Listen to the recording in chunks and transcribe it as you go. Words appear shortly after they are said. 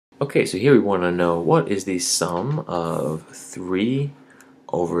Okay, so here we want to know what is the sum of 3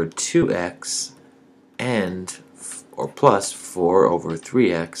 over 2x and or plus 4 over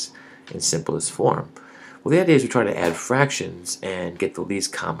 3x in simplest form. Well, the idea is we try to add fractions and get the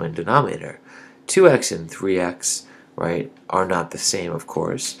least common denominator. 2x and 3x, right, are not the same, of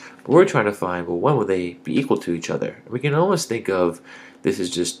course, but we're trying to find, well, when will they be equal to each other? We can almost think of this as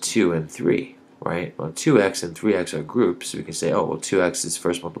just 2 and 3. Right? Well, 2x and 3x are groups, so we can say, oh, well, 2x's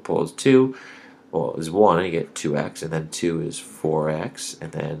first multiple is 2, well, is 1, and you get 2x, and then 2 is 4x,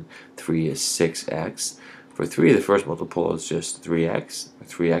 and then 3 is 6x. For 3, the first multiple is just 3x.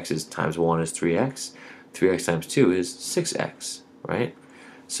 3x is times 1 is 3x. 3x times 2 is 6x, right?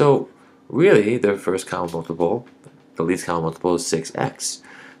 So, really, the first common multiple, the least common multiple is 6x.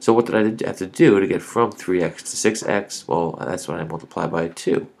 So what did I have to do to get from 3x to 6x? Well, that's what I multiply by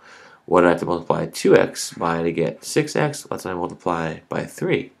 2. What do I have to multiply 2x by to get 6x? That's what I multiply by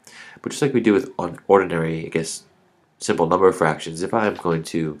 3. But just like we do with ordinary, I guess, simple number fractions, if I'm going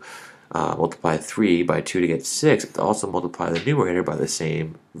to multiply 3 by 2 to get 6, I have to also multiply the numerator by the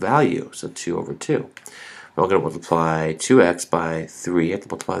same value, so 2 over 2. If I'm going to multiply 2x by 3, I have to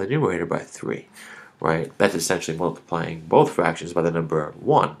multiply the numerator by 3. Right? That's essentially multiplying both fractions by the number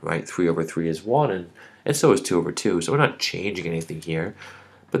 1, right? 3 over 3 is 1, and so is 2 over 2, so we're not changing anything here.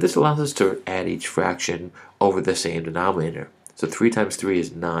 But this allows us to add each fraction over the same denominator. So 3 times 3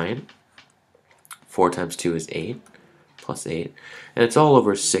 is 9, 4 times 2 is 8, plus 8, and it's all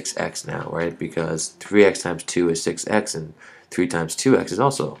over 6x now, right? Because 3x times 2 is 6x, and 3 times 2x is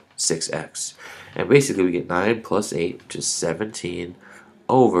also 6x. And basically we get 9 plus 8, which is 17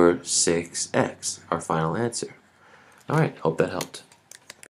 over 6x, our final answer. Alright, hope that helped.